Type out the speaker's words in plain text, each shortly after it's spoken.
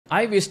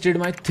I wasted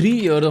my 3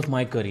 years of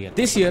my career.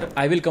 This year,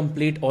 I will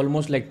complete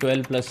almost like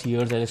 12 plus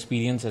years of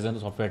experience as a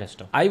software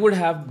tester. I would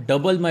have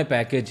doubled my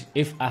package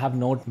if I have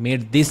not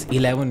made these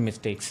 11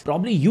 mistakes.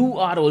 Probably you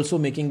are also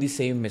making the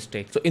same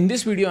mistake. So in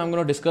this video, I'm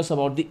going to discuss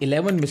about the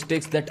 11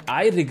 mistakes that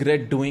I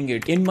regret doing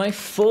it in my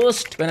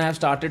when I have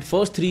started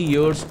first 3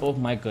 years of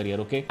my career.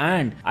 Okay.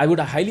 And I would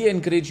highly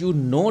encourage you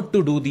not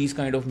to do these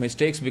kind of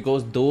mistakes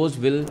because those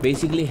will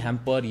basically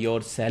hamper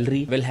your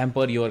salary, will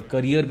hamper your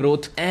career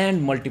growth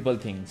and multiple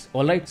things.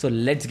 All right. So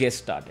let's get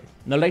started.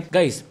 Alright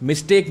guys,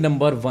 mistake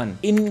number 1,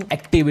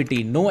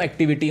 inactivity, no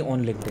activity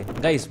on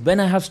LinkedIn. Guys, when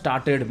I have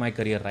started my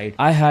career, right,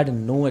 I had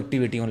no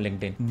activity on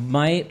LinkedIn.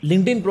 My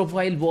LinkedIn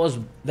profile was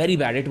very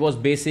bad. It was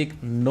basic,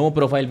 no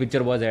profile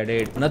picture was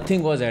added,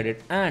 nothing was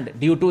added, and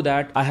due to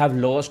that I have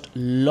lost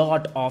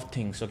lot of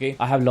things. Okay,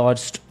 I have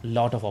lost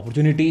lot of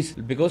opportunities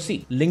because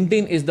see,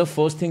 LinkedIn is the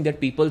first thing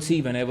that people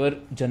see whenever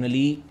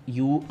generally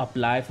you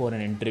apply for an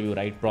interview,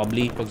 right?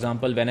 Probably, for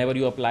example, whenever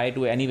you apply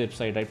to any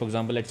website, right? For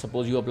example, let's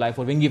suppose you apply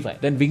for Wingify,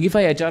 then Wingify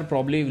HR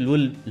probably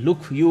will look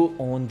you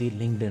on the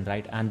LinkedIn,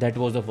 right? And that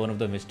was one of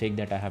the mistake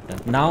that I have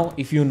done. Now,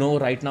 if you know,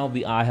 right now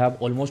I have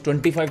almost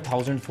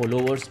 25,000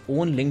 followers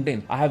on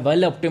LinkedIn. I have well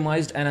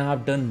optimized and I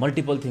have done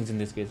multiple things in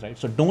this case, right?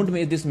 So don't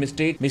make this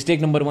mistake. Mistake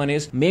number 1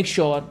 is make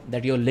sure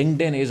that your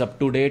LinkedIn is up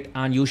to date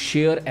and you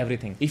share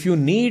everything. If you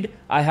need,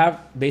 I have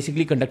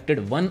basically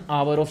conducted 1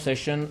 hour of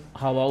session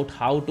about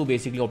how to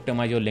basically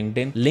optimize your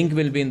LinkedIn. Link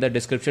will be in the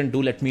description.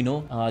 Do let me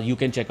know. You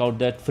can check out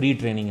that free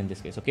training in this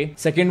case. Okay.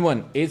 Second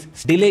one is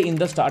delay in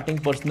the starting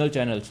personal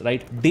channels,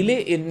 right?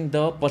 Delay in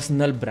the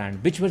personal brand,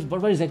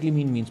 what exactly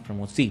means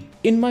promote. See,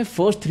 in my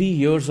first 3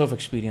 years of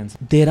experience,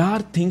 there are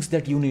things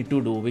that you need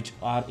to do which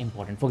are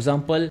important. For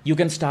example, you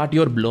can start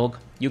your blog,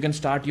 you can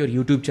start your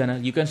YouTube channel,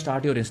 you can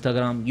start your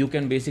Instagram, you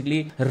can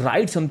basically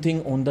write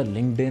something on the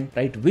LinkedIn,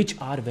 right? Which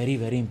are very,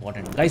 very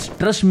important. Guys,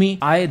 trust me,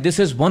 this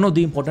is one of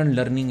the important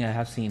learning I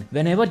have seen.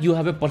 Whenever you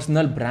have a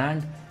personal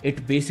brand,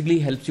 it basically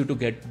helps you to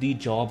get the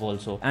job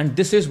also. And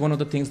this is one of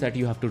the things that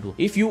you have to do.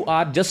 If you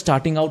are just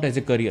starting out as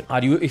a career,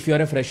 if you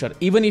are a fresher,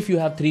 even if you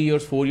have 3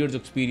 years, 4 years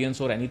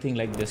experience or anything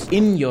like this,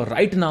 in your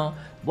right now,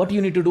 what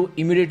you need to do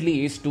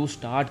immediately is to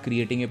start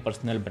creating a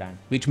personal brand,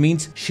 which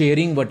means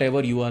sharing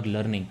whatever you are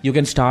learning. You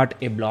can start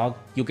a blog,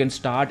 you can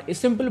start a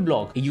simple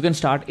blog, you can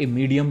start a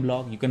Medium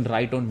blog, you can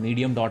write on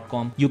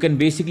medium.com, you can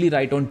basically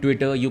write on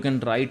Twitter, you can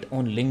write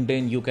on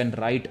LinkedIn, you can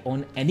write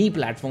on any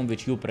platform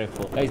which you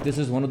prefer. Guys, this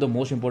is one of the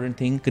most important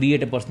thing.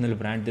 Create a personal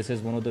brand. This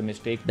is one of the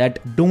mistakes that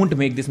don't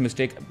make this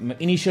mistake.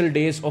 Initial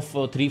days of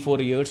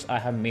 3-4 years, I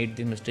have made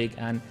this mistake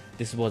and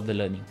this was the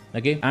learning.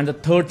 Okay. And the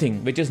third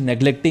thing, which is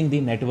neglecting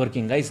the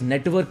networking. Guys,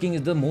 networking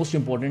is the most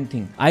important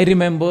thing. I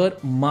remember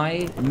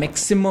my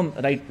maximum,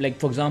 right? Like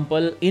for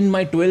example, in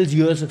my 12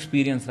 years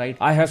experience, right?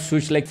 I have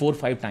switched like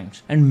 4-5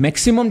 times, and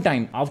maximum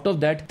time out of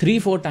that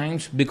 3-4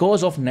 times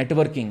because of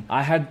networking,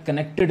 I had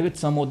connected with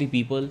some of the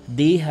people.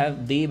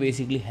 They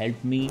basically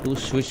helped me to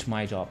switch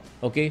my job.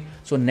 Okay.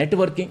 So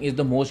networking is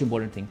the most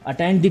important thing.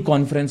 Attend the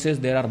conferences.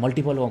 There are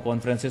multiple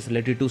conferences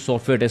related to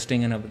software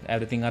testing and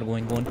everything are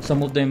going on.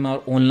 Some of them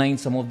are online,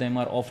 some of them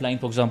are offline.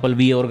 For example,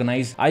 I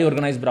organize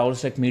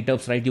BrowserTech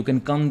meetups, right? You can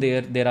come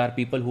there. There are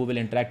people who will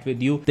interact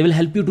with you. They will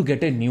help you to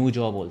get a new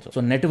job also.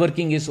 So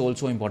networking is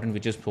also important,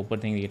 which is proper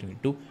thing you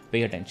need to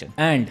pay attention.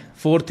 And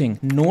fourth thing,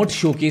 not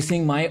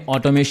showcasing my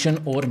automation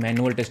or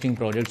manual testing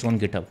projects on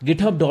GitHub.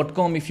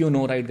 GitHub.com, if you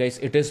know, right guys,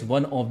 it is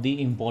one of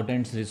the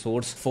important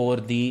resource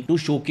to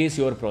showcase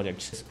your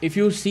projects. If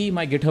you see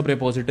my GitHub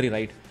repository,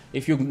 right?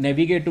 If you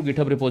navigate to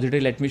GitHub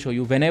repository, let me show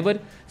you.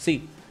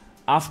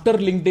 After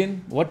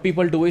LinkedIn, what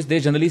people do is they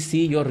generally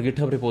see your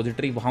GitHub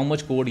repository, how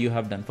much code you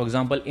have done. For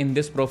example, in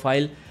this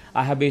profile,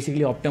 I have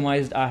basically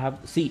optimized.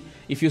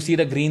 If you see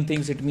the green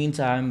things, it means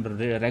I am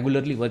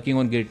regularly working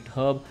on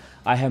GitHub.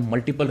 I have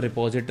multiple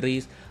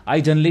repositories.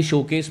 I generally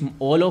showcase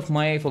all of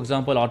my, for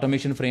example,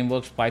 automation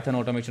frameworks, Python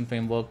automation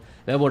framework,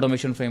 web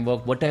automation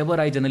framework, whatever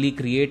I generally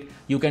create,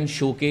 you can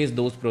showcase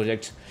those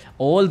projects.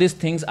 All these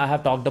things I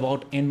have talked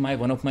about in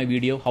one of my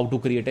video, how to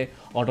create a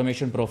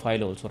automation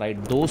profile also,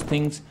 right? Those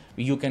things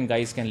you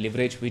guys can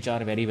leverage, which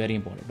are very, very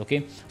important.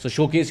 Okay. So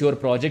showcase your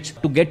projects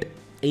to get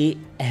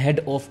ahead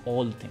of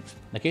all things.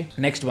 Okay.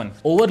 Next one,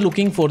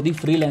 overlooking for the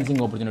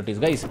freelancing opportunities.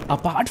 Guys,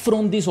 apart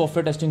from the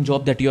software testing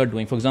job that you are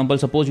doing, for example,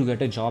 suppose you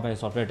get a job as a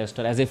software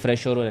tester, as a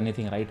fresher or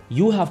anything, right?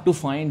 You have to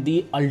find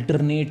the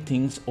alternate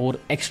things or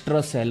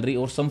extra salary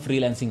or some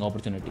freelancing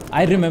opportunity.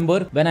 I remember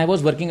when I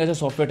was working as a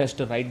software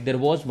tester, right? There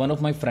was one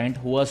of my friend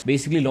who was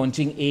basically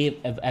launching a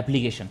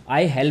application.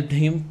 I helped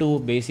him to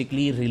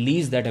basically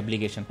release that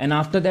application. And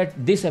after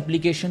that, this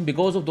application,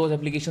 because of those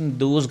applications,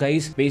 those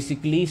guys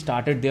basically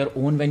started their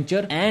own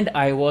venture and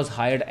I was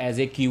hired as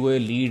a QA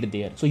lead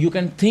there. So you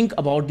can think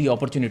about the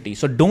opportunity.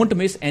 So don't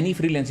miss any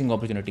freelancing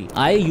opportunity.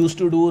 I used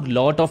to do a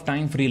lot of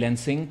time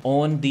freelancing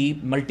on the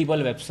multiple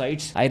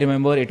websites. I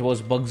remember it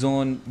was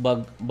Bugzone,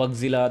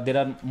 Bugzilla. There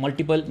are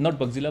multiple, not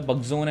Bugzilla,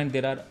 Bugzone, and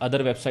there are other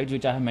websites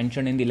which I have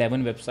mentioned in the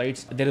 11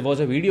 websites. There was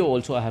a video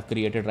also I have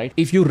created, right?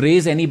 If you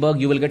raise any bug,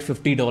 you will get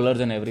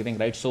 $50 and everything,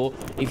 right? So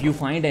if you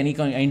find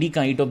any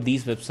kind of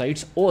these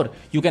websites, or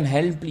you can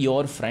help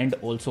your friend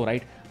also,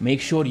 right?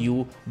 Make sure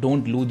you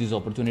don't lose this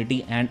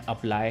opportunity and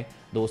apply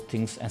those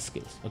things as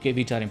skills, okay,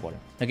 which are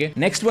important. Okay,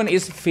 next one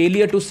is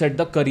failure to set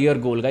the career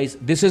goal. Guys,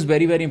 this is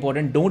very, very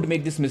important. Don't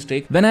make this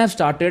mistake. When I have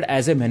started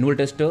as a manual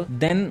tester,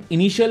 then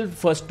initial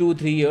first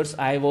 2-3 years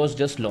I was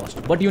just lost.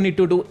 What you need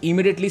to do,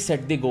 immediately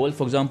set the goal.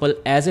 For example,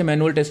 as a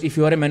manual test, if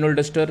you are a manual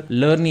tester,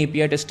 learn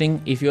API testing.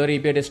 If you are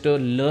API tester,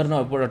 learn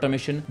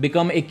automation.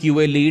 Become a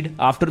QA lead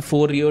after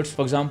 4 years.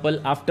 For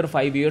example, after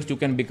 5 years you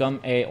can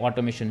become a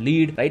automation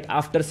lead, right?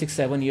 After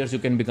 6-7 years you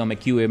can become a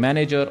QA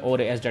manager or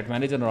a SDAT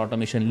manager or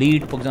automation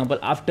lead. For example,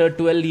 after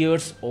 12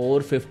 years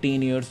or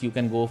 15 years, you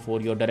can go for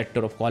your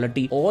director of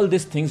quality. All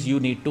these things you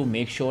need to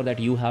make sure that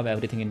you have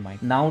everything in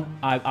mind. Now,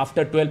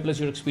 after 12 plus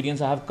year experience,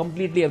 I have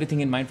completely everything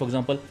in mind. For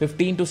example,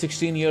 15 to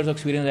 16 years of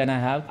experience that I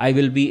have, I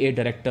will be a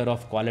director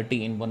of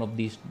quality in one of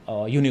these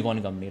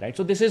unicorn company, right?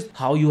 So this is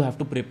how you have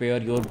to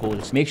prepare your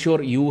goals. Make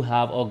sure you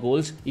have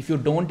goals. If you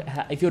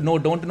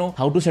don't know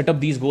how to set up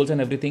these goals and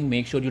everything,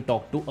 make sure you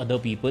talk to other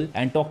people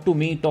and talk to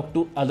me, talk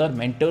to other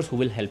mentors who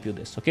will help you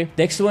this. Okay.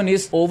 Next one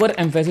is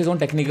overemphasis on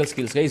technical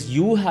skills. Guys,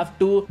 you have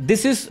to,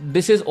 this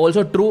is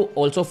also true,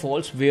 also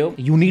false, where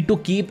you need to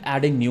keep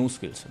adding new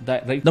skills,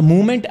 right? The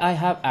moment I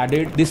have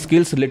added the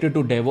skills related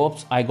to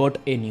DevOps, I got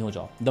a new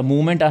job. The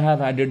moment I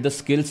have added the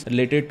skills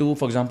related to,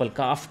 for example,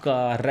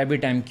 Kafka,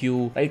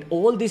 RabbitMQ, right?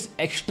 All these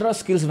extra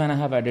skills when I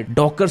have added,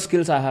 Docker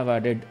skills I have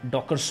added,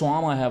 Docker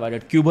Swarm I have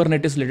added,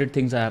 Kubernetes related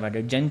things I have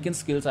added, Jenkins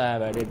skills I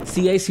have added,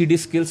 CI/CD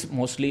skills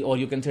mostly, or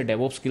you can say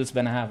DevOps skills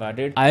when I have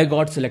added, I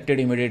got selected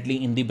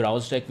immediately in the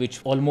browse tech, which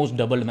almost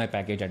doubled my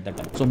package at that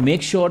time. So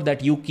make sure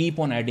that you keep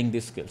on adding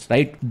these skills,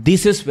 right?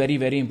 This is very,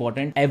 very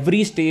important.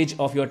 Every stage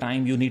of your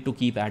time, you need to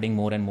keep adding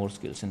more and more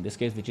skills in this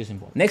case, which is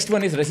important. Next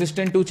one is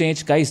resistant to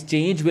change. Guys,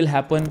 change will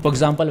happen. For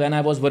example, when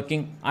I was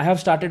working, I have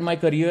started my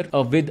career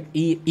with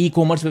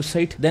e-commerce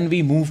website. Then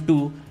we moved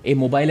to a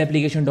mobile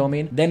application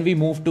domain. Then we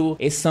moved to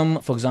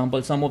for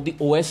example, some of the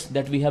OS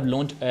that we have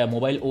launched,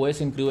 mobile OS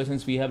in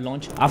CrewEssence we have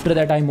launched. After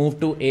that, I moved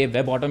to a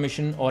web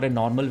automation or a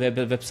normal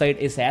website,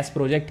 a SaaS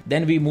project.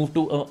 Then we moved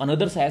to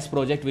another SaaS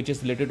project, which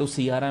is related to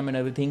CRM and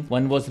everything.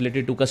 One was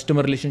related to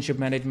customer relationship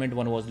management.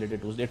 One was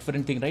related to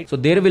different thing, right? So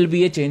there will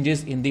be a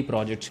changes in the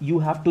project. You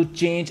have to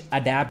change,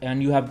 adapt,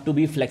 and you have to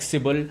be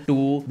flexible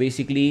to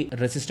basically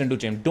resistant to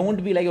change.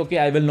 Don't be like, okay,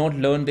 I will not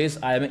learn this.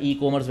 I am an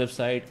e-commerce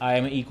website. I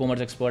am an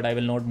e-commerce expert. I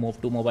will not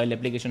move to mobile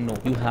application. No,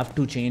 you have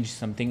to change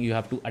something. You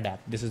have to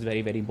adapt. This is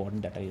very, very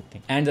important, that I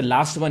think. And the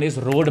last one is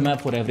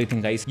roadmap for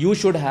everything, guys. You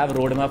should have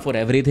roadmap for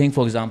everything.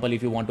 For example,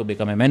 if you want to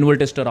become a manual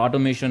tester,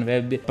 automation,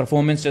 web,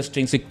 performance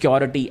testing,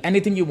 security,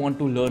 anything you want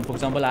to learn. For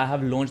example, I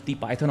have launched the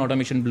Python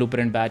automation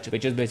blueprint batch,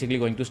 which is basically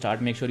going to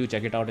start. Make sure you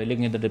check it out. A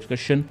link in the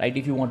description, right?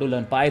 If you want to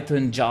learn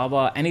Python,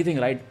 Java, anything,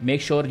 right?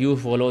 Make sure you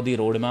follow the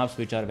roadmaps,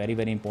 which are very,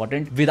 very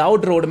important.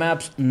 Without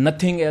roadmaps,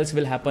 nothing else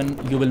will happen.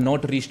 You will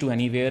not reach to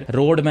anywhere.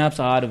 Roadmaps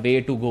are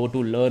way to go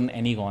to learn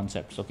any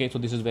concepts. Okay, so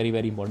this is very,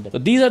 very important. So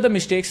these are the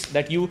mistakes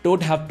that you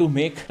don't have to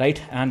make,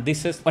 right? And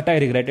this is what I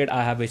regretted.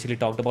 I have basically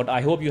talked about.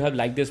 I hope you have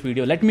liked this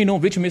video. Let me know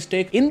which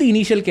mistake in the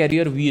initial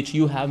career which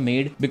you have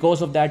made.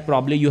 Because of that,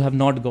 probably you have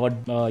not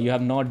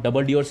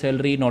doubled your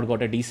salary, not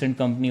got a decent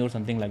company or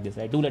something like this,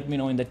 right? Do let me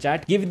know in the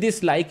chat. Give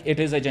this like. It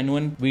is a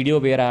genuine video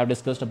where I have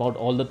discussed about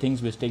all the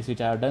mistakes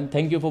which I have done.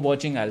 Thank you for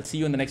watching. I'll see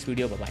you in the next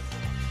video. Bye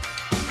bye.